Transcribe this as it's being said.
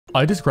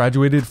I just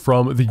graduated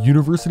from the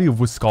University of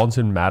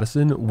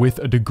Wisconsin-Madison with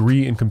a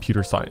degree in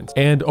computer science.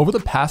 And over the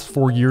past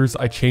 4 years,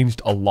 I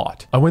changed a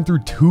lot. I went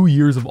through 2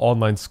 years of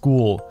online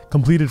school,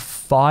 completed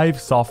 5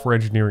 software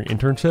engineering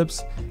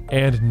internships,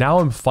 and now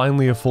I'm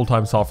finally a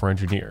full-time software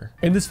engineer.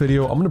 In this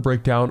video, I'm going to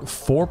break down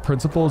 4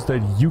 principles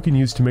that you can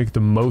use to make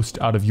the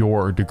most out of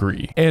your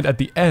degree. And at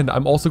the end,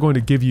 I'm also going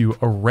to give you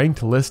a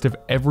ranked list of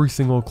every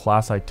single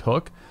class I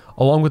took,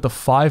 along with the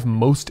 5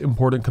 most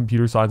important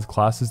computer science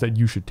classes that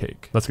you should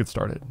take. Let's get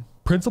started.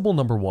 Principle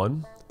number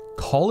 1,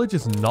 college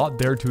is not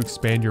there to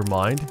expand your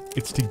mind,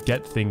 it's to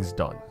get things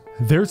done.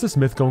 There's this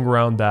myth going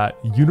around that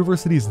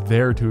university is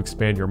there to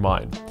expand your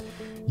mind.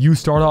 You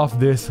start off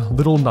this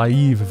little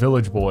naive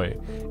village boy,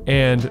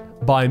 and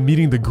by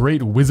meeting the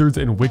great wizards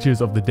and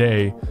witches of the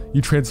day,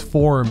 you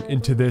transform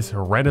into this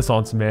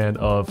Renaissance man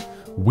of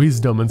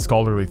wisdom and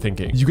scholarly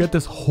thinking. You get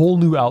this whole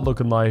new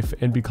outlook in life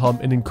and become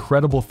an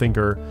incredible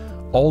thinker,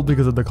 all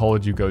because of the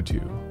college you go to.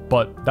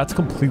 But that's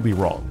completely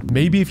wrong.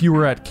 Maybe if you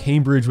were at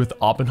Cambridge with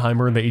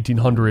Oppenheimer in the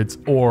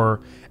 1800s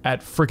or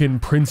at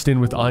frickin' Princeton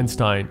with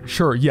Einstein,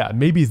 sure, yeah,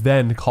 maybe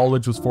then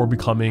college was for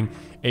becoming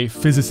a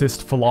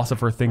physicist,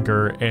 philosopher,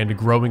 thinker, and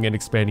growing and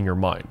expanding your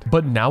mind.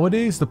 But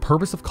nowadays, the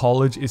purpose of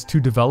college is to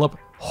develop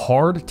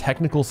hard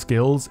technical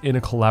skills in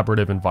a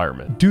collaborative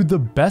environment. Dude, the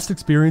best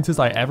experiences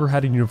I ever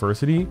had in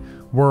university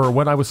were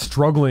when I was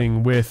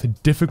struggling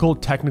with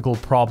difficult technical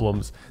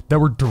problems that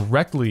were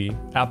directly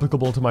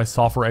applicable to my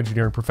software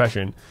engineering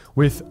profession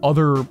with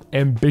other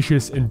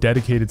ambitious and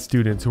dedicated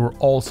students who were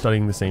all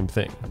studying the same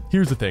thing.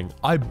 Here's the thing,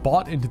 I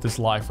bought into this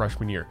lie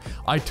freshman year.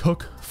 I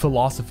took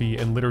philosophy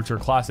and literature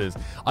classes.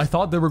 I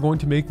thought they were going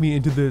to make me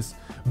into this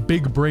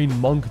big brain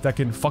monk that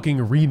can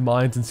fucking read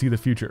minds and see the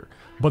future,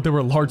 but they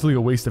were largely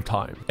a waste of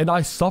time. And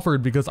I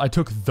suffered because I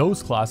took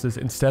those classes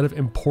instead of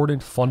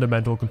important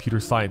fundamental computer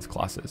science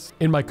classes.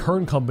 In my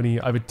current company,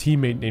 I have a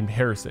teammate named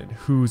Harrison,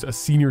 who's a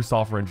senior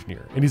software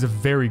engineer, and he's a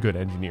very good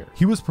engineer.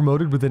 He was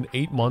promoted within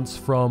 8 months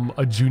from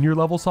a junior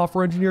level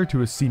software engineer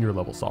to a senior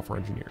level software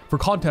engineer. For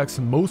context,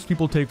 most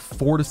people take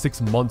 4 to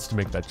 6 months to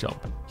make that jump.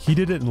 He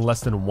did it in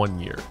less than 1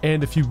 year.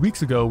 And a few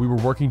weeks ago, we were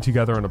working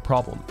together on a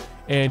problem,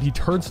 and he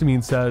turns to me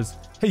and says,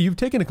 "Hey, you've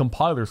taken a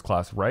compilers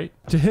class, right?"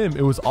 To him,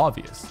 it was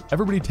obvious.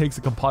 Everybody takes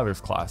a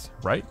compilers class,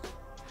 right?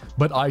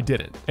 But I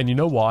didn't. And you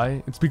know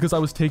why? It's because I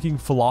was taking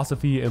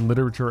philosophy and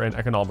literature and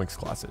economics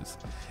classes.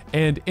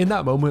 And in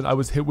that moment, I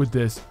was hit with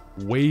this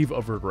wave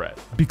of regret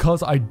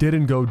because I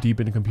didn't go deep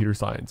into computer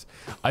science.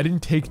 I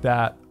didn't take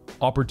that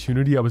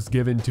opportunity I was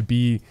given to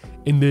be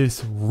in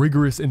this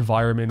rigorous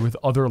environment with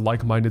other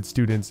like-minded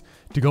students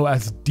to go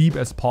as deep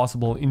as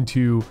possible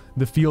into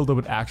the field that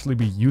would actually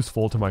be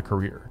useful to my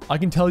career. I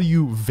can tell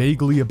you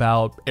vaguely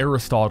about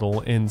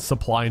Aristotle and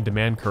supply and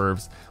demand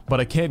curves, but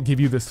I can't give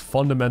you this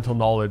fundamental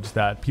knowledge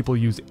that people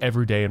use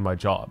every day in my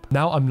job.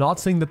 Now, I'm not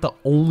saying that the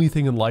only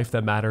thing in life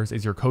that matters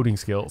is your coding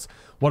skills.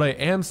 What I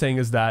am saying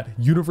is that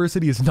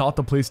university is not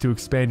the place to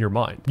expand your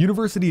mind.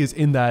 University is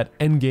in that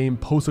endgame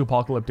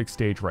post-apocalyptic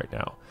stage right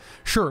now.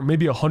 Sure,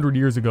 maybe 100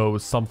 years ago it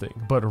was something,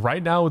 but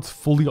right now it's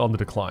fully on the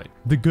decline.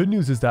 The good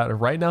news is that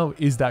right now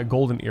is that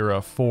golden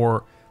era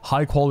for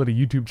high quality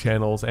YouTube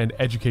channels and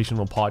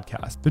educational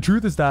podcasts. The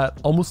truth is that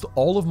almost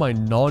all of my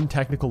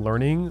non-technical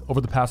learning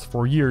over the past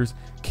 4 years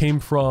came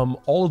from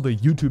all of the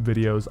YouTube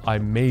videos I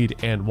made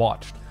and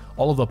watched,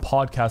 all of the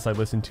podcasts I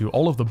listened to,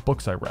 all of the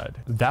books I read.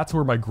 That's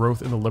where my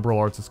growth in the liberal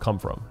arts has come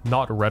from,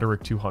 not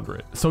Rhetoric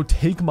 200. So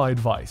take my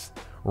advice.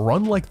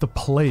 Run like the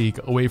plague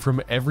away from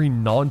every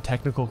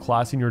non-technical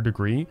class in your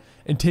degree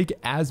and take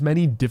as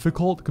many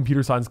difficult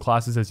computer science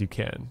classes as you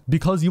can.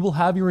 Because you will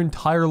have your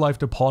entire life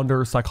to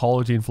ponder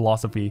psychology and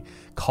philosophy,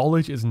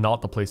 college is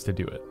not the place to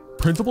do it.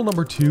 Principle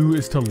number 2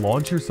 is to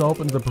launch yourself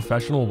into the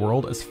professional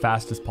world as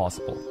fast as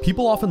possible.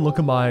 People often look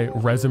at my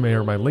resume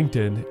or my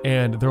LinkedIn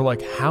and they're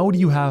like, how do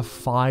you have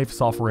 5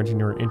 software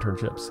engineering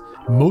internships?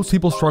 Most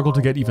people struggle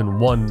to get even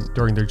 1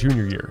 during their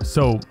junior year.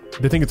 So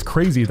they think it's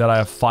crazy that I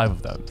have 5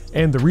 of them.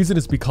 And the reason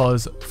is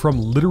because from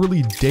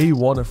literally day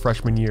 1 of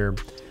freshman year,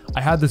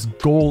 I had this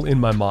goal in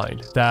my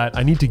mind that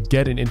I need to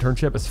get an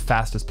internship as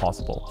fast as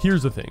possible.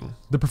 Here's the thing,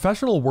 the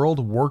professional world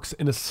works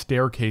in a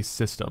staircase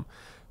system.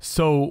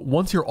 So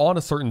once you're on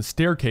a certain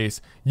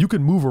staircase, you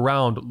can move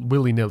around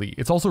willy-nilly.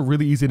 It's also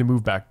really easy to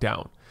move back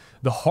down.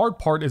 The hard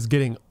part is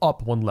getting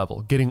up 1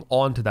 level, getting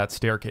onto that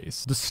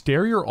staircase. The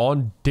stair you're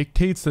on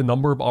dictates the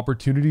number of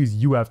opportunities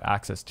you have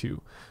access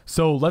to.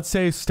 So let's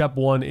say step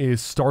 1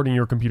 is starting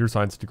your computer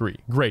science degree.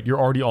 Great, you're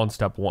already on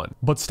step 1.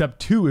 But step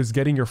 2 is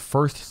getting your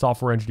first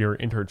software engineering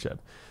internship.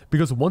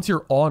 Because once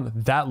you're on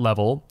that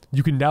level,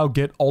 you can now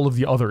get all of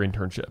the other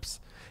internships.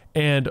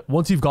 And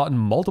once you've gotten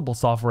multiple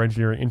software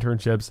engineering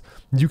internships,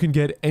 you can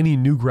get any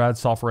new grad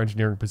software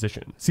engineering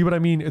position. See what I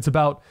mean? It's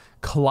about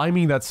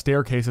climbing that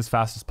staircase as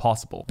fast as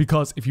possible.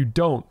 Because if you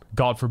don't,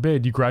 God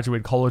forbid, you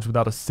graduate college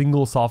without a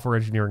single software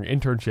engineering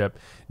internship,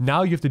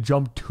 now you have to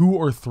jump 2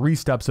 or 3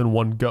 steps in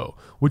one go,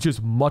 which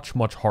is much,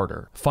 much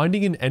harder.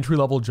 Finding an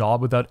entry-level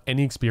job without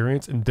any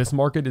experience in this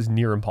market is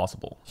near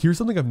impossible. Here's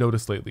something I've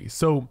noticed lately.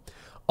 So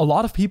A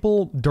lot of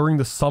people during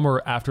the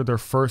summer after their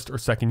first or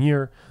second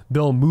year,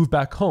 they'll move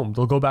back home.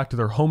 They'll go back to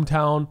their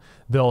hometown,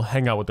 they'll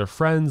hang out with their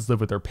friends, live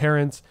with their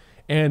parents,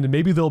 and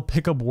maybe they'll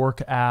pick up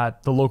work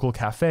at the local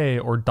cafe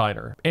or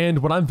diner. And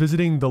when I'm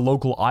visiting the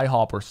local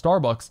IHOP or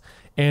Starbucks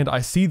and I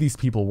see these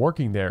people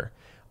working there,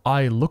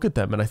 I look at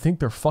them and I think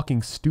they're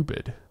fucking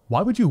stupid.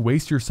 Why would you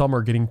waste your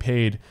summer getting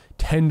paid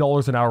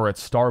 $10 an hour at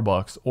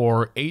Starbucks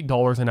or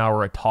 $8 an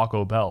hour at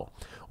Taco Bell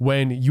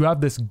when you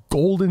have this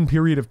golden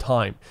period of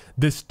time,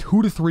 this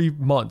 2 to 3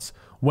 months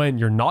when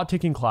you're not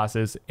taking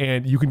classes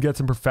and you can get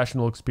some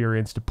professional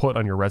experience to put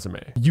on your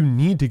resume? You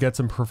need to get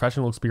some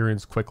professional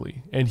experience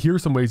quickly, and here are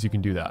some ways you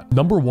can do that.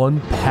 Number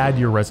 1, pad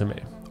your resume.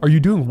 Are you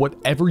doing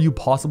whatever you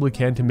possibly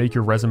can to make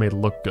your resume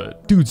look good?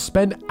 Dude,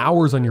 spend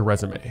hours on your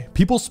resume.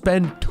 People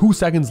spend 2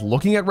 seconds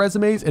looking at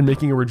resumes and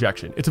making a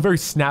rejection. It's a very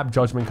snap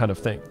judgment kind of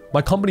thing.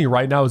 My company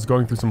right now is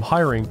going through some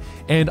hiring,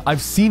 and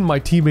I've seen my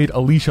teammate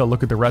Alicia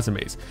look at the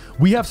resumes.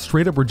 We have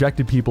straight up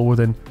rejected people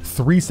within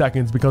 3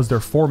 seconds because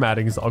their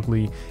formatting is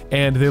ugly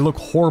and they look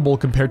horrible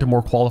compared to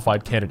more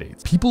qualified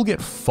candidates. People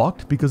get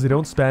fucked because they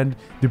don't spend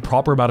the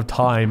proper amount of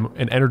time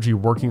and energy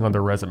working on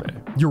their resume.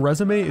 Your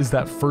resume is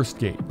that first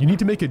gate. You need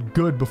to make it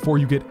good before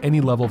you get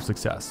any level of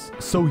success.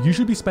 So you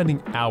should be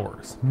spending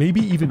hours,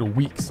 maybe even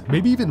weeks,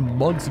 maybe even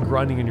months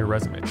grinding in your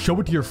resume. Show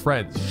it to your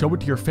friends, show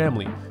it to your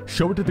family,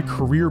 show it to the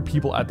career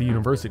people at the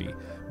university,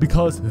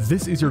 because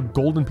this is your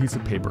golden piece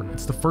of paper.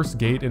 It's the first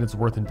gate and it's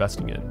worth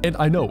investing in. And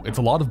I know it's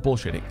a lot of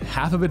bullshitting.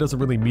 Half of it doesn't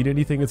really mean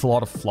anything. It's a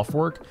lot of fluff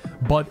work,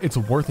 but it's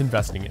worth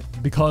investing in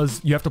because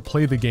you have to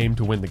play the game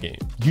to win the game.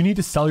 You need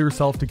to sell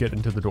yourself to get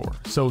into the door.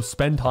 So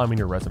spend time in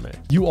your resume.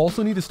 You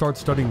also need to start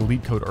studying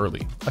lead code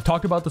early. I've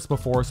talked about this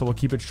before, so we'll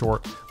keep it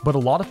short, but a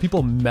lot of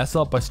people mess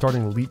up by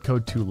starting lead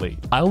code too late.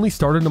 I only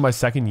started in my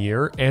second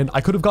year and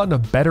I could have gotten a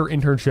better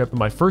internship in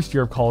my first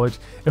year of college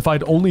if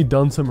I'd only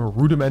done some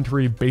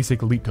rudimentary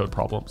basic lead code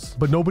problems.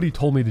 But nobody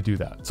told me to do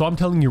that. So I'm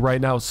telling you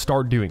right now,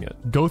 start doing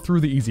it. Go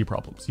through the easy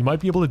problems. You might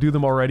be able to do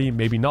them already,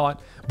 maybe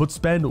not, but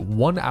spend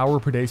 1 hour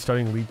per day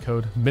studying lead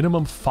code,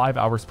 minimum 5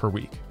 hours per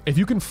week. If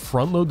you can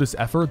front load this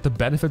effort, the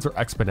benefits are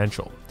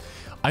exponential.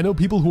 I know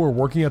people who are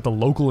working at the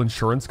local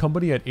insurance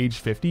company at age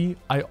 50.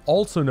 I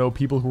also know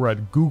people who are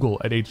at Google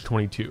at age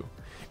 22.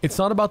 It's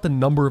not about the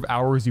number of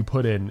hours you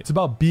put in. It's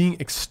about being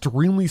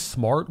extremely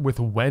smart with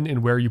when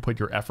and where you put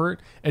your effort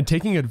and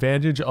taking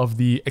advantage of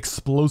the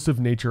explosive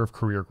nature of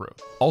career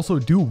growth. Also,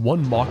 do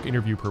 1 mock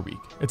interview per week.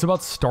 It's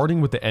about starting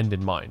with the end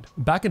in mind.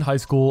 Back in high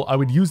school, I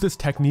would use this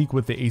technique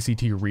with the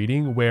ACT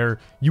reading where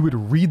you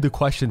would read the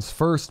questions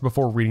first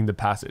before reading the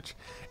passage.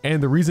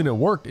 And the reason it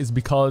worked is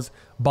because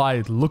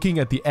by looking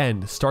at the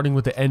end, starting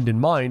with the end in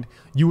mind,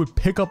 you would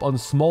pick up on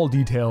small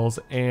details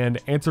and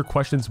answer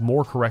questions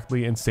more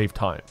correctly and save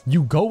time.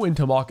 You go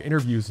into mock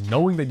interviews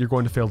knowing that you're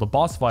going to fail the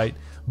boss fight,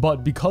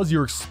 but because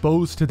you're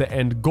exposed to the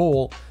end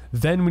goal,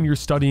 then when you're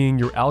studying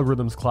your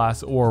algorithms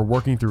class or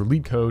working through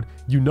lead code,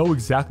 you know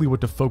exactly what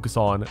to focus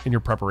on in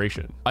your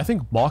preparation. I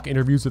think mock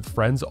interviews with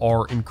friends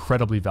are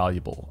incredibly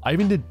valuable. I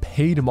even did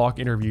paid mock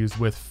interviews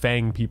with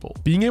FANG people.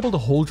 Being able to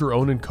hold your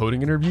own in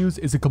coding interviews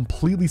is a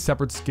completely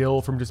separate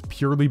skill from just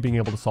purely being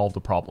able to solve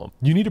the problem.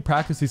 You need to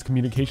practice these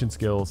communication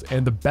skills,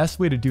 and the best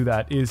way to do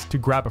that is to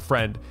grab a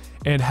friend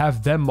and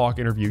have them mock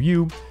interview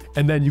you,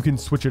 and then you can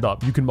switch it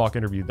up. You can mock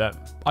interview them.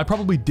 I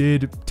probably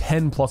did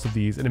 10 plus of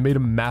these and it made a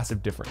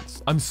massive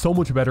difference. I'm so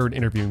much better at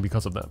interviewing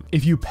because of them.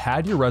 If you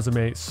pad your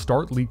resume,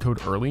 start lead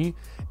code early,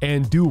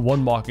 and do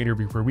 1 mock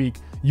interview per week,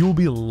 you will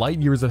be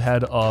light years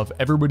ahead of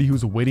everybody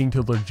who's waiting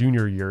till their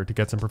junior year to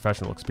get some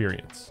professional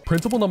experience.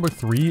 Principle number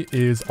 3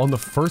 is on the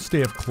first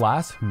day of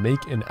class,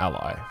 make an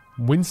ally.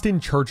 Winston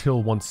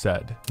Churchill once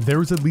said,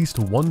 "There is at least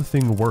one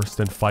thing worse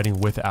than fighting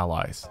with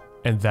allies,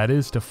 and that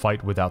is to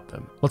fight without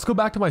them." Let's go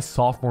back to my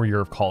sophomore year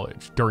of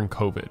college during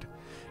COVID.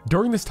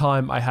 During this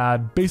time, I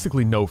had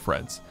basically no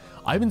friends.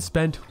 I even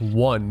spent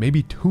 1,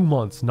 maybe 2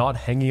 months not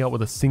hanging out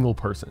with a single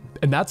person.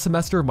 And that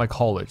semester of my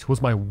college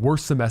was my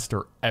worst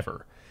semester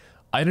ever.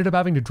 I ended up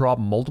having to drop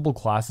multiple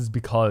classes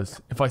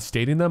because if I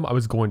stayed in them, I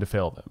was going to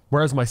fail them.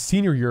 Whereas my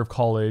senior year of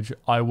college,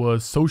 I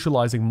was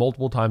socializing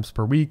multiple times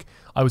per week.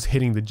 I was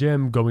hitting the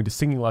gym, going to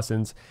singing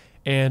lessons,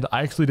 and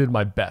I actually did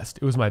my best.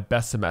 It was my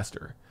best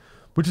semester.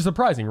 Which is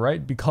surprising,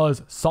 right?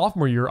 Because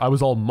sophomore year, I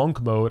was all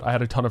monk mode. I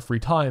had a ton of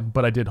free time,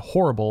 but I did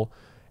horrible.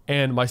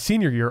 And my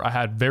senior year, I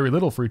had very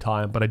little free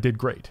time, but I did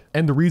great.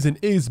 And the reason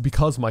is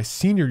because my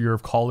senior year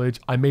of college,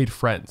 I made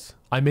friends.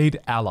 I made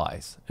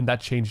allies, and that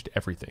changed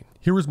everything.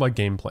 Here was my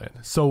game plan.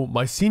 So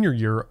my senior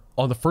year,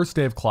 on the first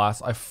day of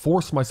class, I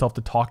forced myself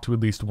to talk to at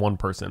least one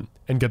person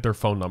and get their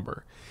phone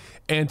number.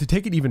 And to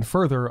take it even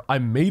further, I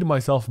made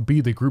myself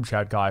be the group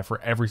chat guy for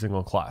every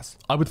single class.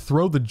 I would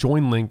throw the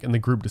join link in the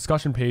group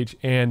discussion page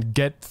and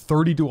get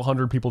 30 to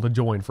 100 people to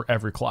join for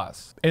every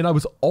class. And I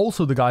was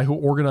also the guy who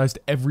organized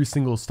every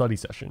single study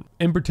session.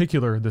 In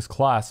particular, this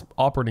class,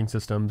 operating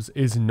systems,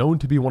 is known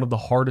to be one of the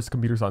hardest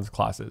computer science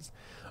classes.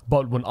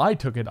 But when I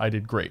took it, I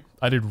did great.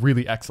 I did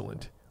really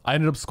excellent. I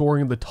ended up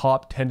scoring in the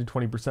top 10 to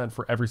 20%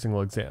 for every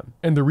single exam.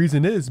 And the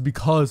reason is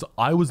because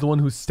I was the one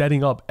who's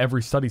setting up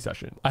every study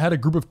session. I had a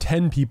group of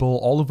 10 people,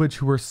 all of which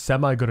who were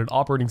semi-good at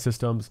operating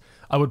systems.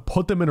 I would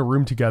put them in a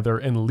room together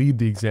and lead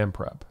the exam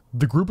prep.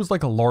 The group was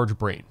like a large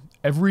brain.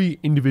 Every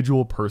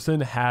individual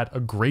person had a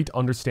great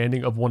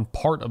understanding of one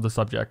part of the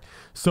subject,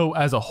 so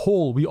as a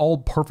whole, we all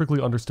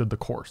perfectly understood the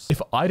course.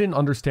 If I didn't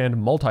understand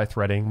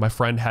multi-threading, my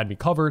friend had me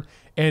covered,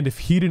 and if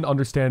he didn't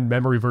understand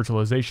memory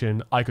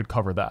virtualization, I could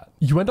cover that.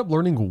 You end up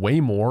learning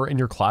way more in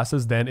your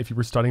classes than if you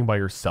were studying by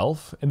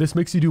yourself, and this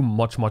makes you do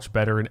much, much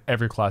better in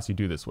every class you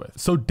do this with.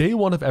 So day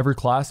one of every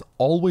class,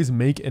 always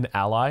make an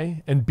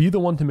ally and be the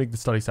one to make the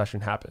study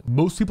session happen.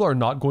 Most people are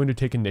not going to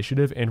take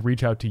initiative and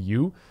reach out to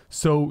you,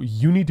 so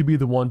you need to be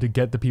the one to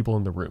get the people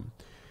in the room.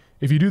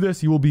 If you do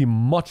this, you will be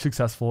much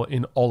successful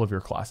in all of your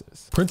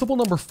classes. Principle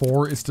number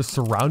 4 is to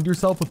surround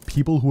yourself with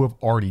people who have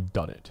already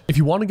done it. If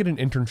you want to get an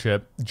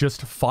internship,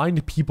 just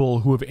find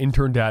people who have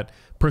interned at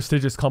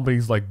prestigious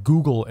companies like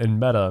Google and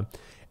Meta,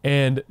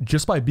 and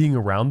just by being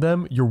around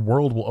them, your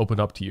world will open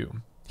up to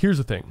you. Here's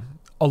the thing.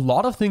 A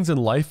lot of things in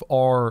life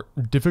are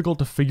difficult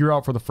to figure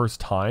out for the first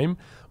time,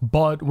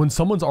 but when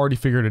someone's already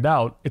figured it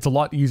out, it's a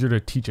lot easier to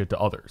teach it to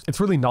others. It's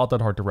really not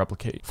that hard to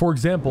replicate. For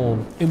example,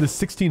 in the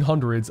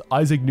 1600s,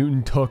 Isaac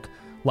Newton took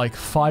like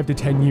 5 to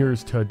 10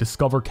 years to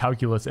discover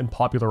calculus and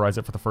popularize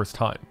it for the first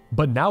time.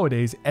 But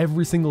nowadays,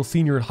 every single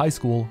senior in high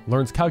school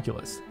learns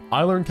calculus.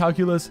 I learned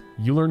calculus,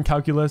 you learned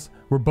calculus,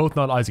 we're both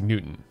not Isaac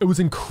Newton. It was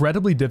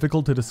incredibly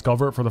difficult to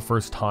discover it for the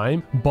first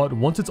time, but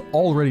once it's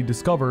already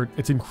discovered,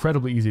 it's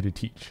incredibly easy to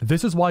teach.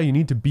 This is why you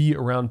need to be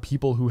around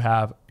people who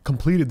have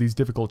completed these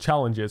difficult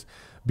challenges,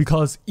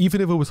 because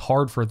even if it was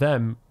hard for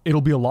them, it'll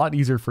be a lot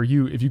easier for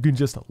you if you can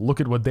just look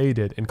at what they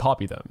did and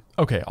copy them.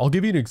 Okay, I'll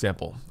give you an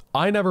example.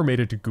 I never made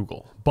it to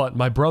Google, but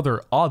my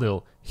brother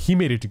Adil, he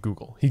made it to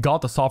Google. He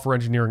got the software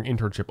engineering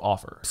internship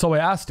offer. So I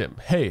asked him,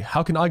 hey,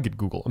 how can I get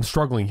Google? I'm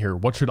struggling here.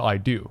 What should I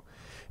do?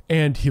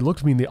 And he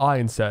looked me in the eye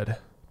and said,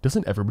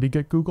 doesn't everybody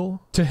get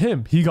Google? To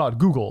him, he got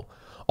Google.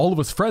 All of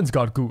his friends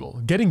got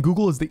Google. Getting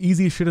Google is the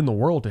easiest shit in the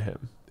world to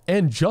him.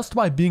 And just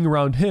by being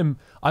around him,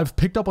 I've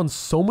picked up on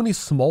so many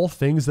small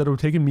things that have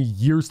taken me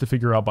years to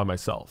figure out by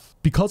myself.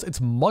 Because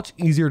it's much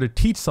easier to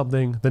teach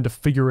something than to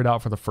figure it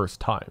out for the first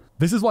time.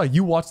 This is why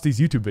you watch these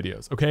YouTube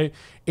videos, okay?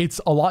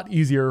 It's a lot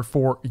easier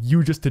for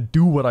you just to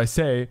do what I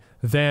say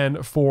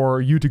than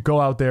for you to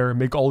go out there,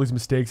 make all these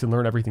mistakes and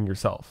learn everything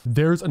yourself.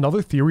 There's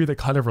another theory that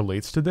kind of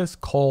relates to this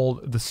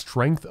called the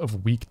strength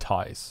of weak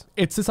ties.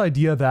 It's this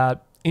idea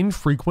that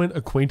infrequent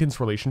acquaintance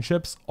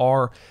relationships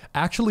are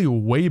actually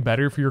way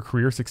better for your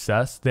career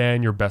success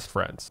than your best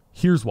friends.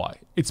 Here's why.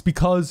 It's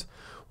because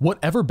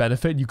whatever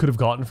benefit you could have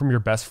gotten from your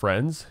best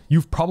friends,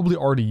 you've probably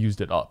already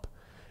used it up.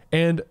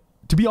 And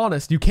to be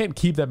honest, you can't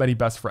keep that many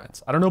best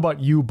friends. I don't know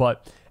about you,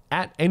 but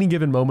at any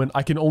given moment,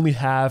 I can only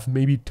have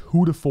maybe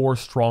 2 to 4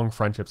 strong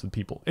friendships with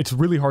people. It's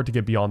really hard to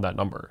get beyond that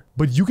number.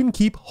 But you can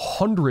keep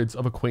hundreds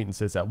of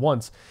acquaintances at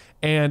once,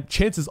 and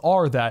chances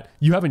are that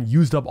you haven't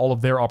used up all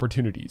of their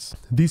opportunities.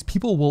 These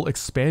people will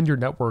expand your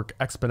network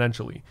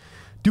exponentially.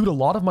 Dude, a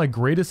lot of my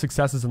greatest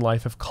successes in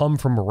life have come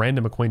from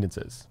random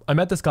acquaintances. I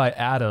met this guy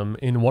Adam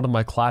in one of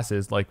my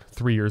classes like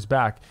 3 years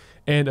back,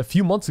 and a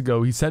few months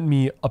ago, he sent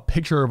me a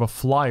picture of a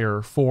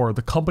flyer for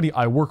the company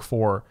I work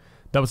for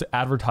that was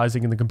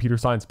advertising in the computer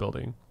science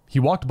building. He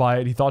walked by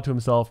it, he thought to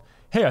himself,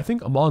 hey, I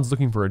think Aman's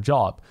looking for a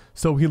job.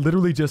 So he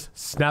literally just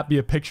snapped me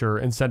a picture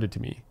and sent it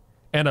to me.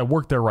 And I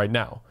work there right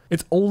now.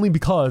 It's only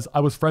because I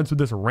was friends with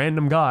this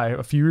random guy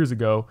a few years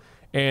ago,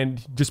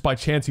 and just by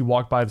chance he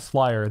walked by this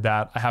flyer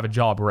that I have a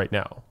job right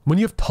now. When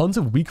you have tons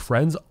of weak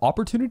friends,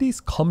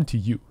 opportunities come to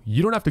you.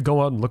 You don't have to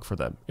go out and look for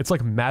them. It's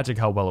like magic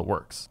how well it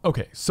works.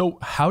 Okay, so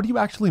how do you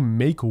actually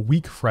make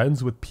weak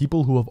friends with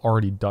people who have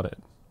already done it?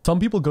 Some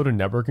people go to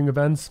networking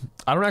events.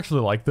 I don't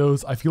actually like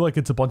those. I feel like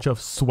it's a bunch of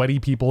sweaty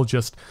people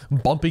just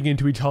bumping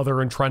into each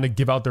other and trying to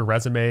give out their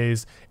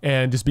resumes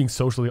and just being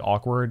socially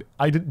awkward.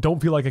 I don't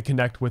feel like I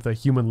connect with a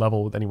human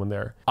level with anyone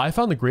there. I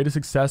found the greatest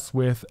success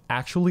with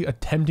actually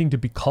attempting to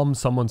become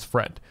someone's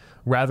friend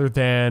rather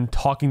than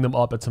talking them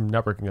up at some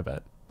networking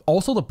event.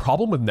 Also, the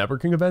problem with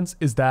networking events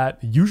is that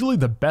usually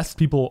the best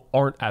people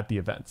aren't at the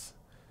events.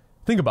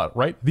 Think about it,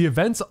 right? The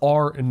events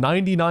are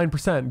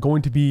 99%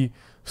 going to be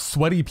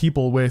sweaty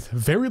people with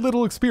very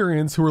little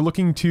experience who are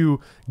looking to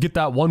get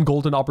that one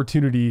golden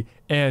opportunity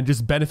and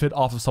just benefit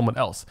off of someone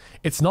else.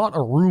 It's not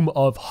a room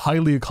of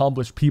highly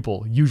accomplished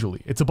people,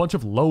 usually. It's a bunch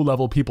of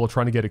low-level people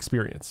trying to get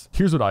experience.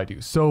 Here's what I do.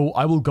 So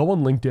I will go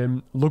on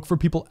LinkedIn, look for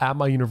people at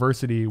my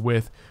university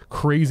with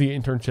crazy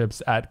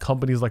internships at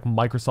companies like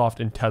Microsoft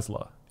and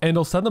Tesla. And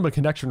I'll send them a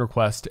connection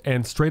request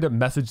and straight up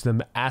message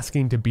them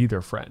asking to be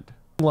their friend.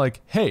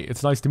 Like, hey,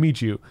 it's nice to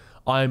meet you.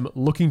 I'm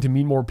looking to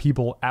meet more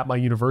people at my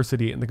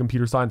university in the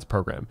computer science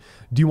program.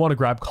 Do you want to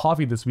grab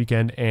coffee this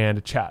weekend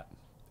and chat?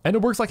 And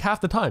it works like half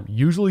the time.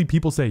 Usually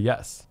people say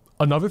yes.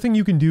 Another thing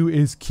you can do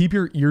is keep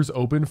your ears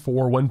open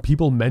for when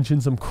people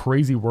mention some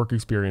crazy work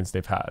experience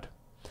they've had.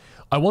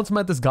 I once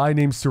met this guy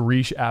named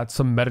Suresh at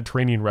some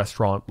Mediterranean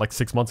restaurant like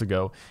 6 months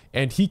ago,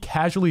 and he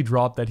casually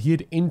dropped that he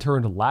had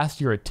interned last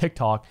year at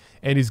TikTok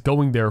and is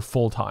going there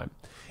full time.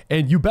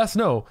 And you best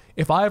know,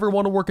 if I ever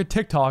want to work at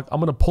TikTok, I'm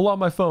going to pull out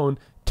my phone,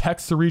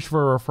 text Suresh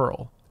for a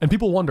referral. And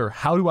people wonder,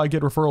 how do I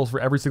get referrals for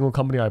every single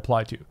company I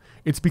apply to?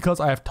 It's because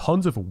I have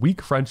tons of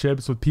weak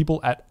friendships with people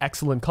at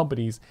excellent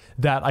companies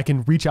that I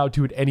can reach out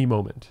to at any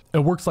moment. It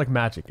works like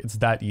magic. It's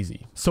that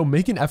easy. So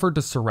make an effort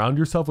to surround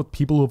yourself with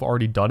people who have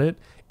already done it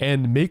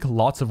and make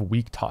lots of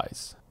weak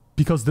ties,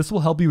 because this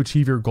will help you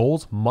achieve your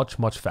goals much,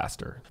 much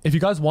faster. If you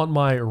guys want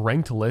my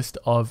ranked list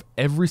of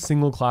every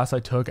single class I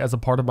took as a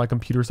part of my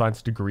computer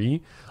science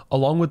degree,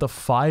 along with the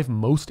 5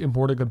 most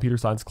important computer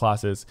science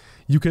classes,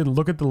 you can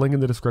look at the link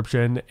in the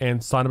description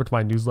and sign up to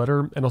my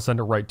newsletter, and I'll send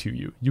it right to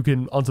you. You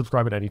can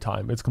unsubscribe at any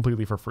time. It's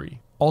completely for free.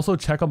 Also,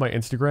 check out my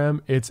Instagram.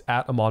 It's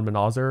at Aman.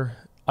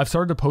 I've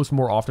started to post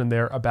more often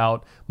there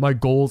about my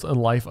goals in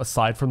life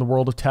aside from the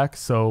world of tech,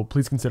 so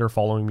please consider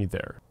following me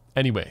there.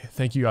 Anyway,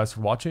 thank you guys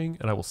for watching,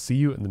 and I will see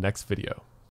you in the next video.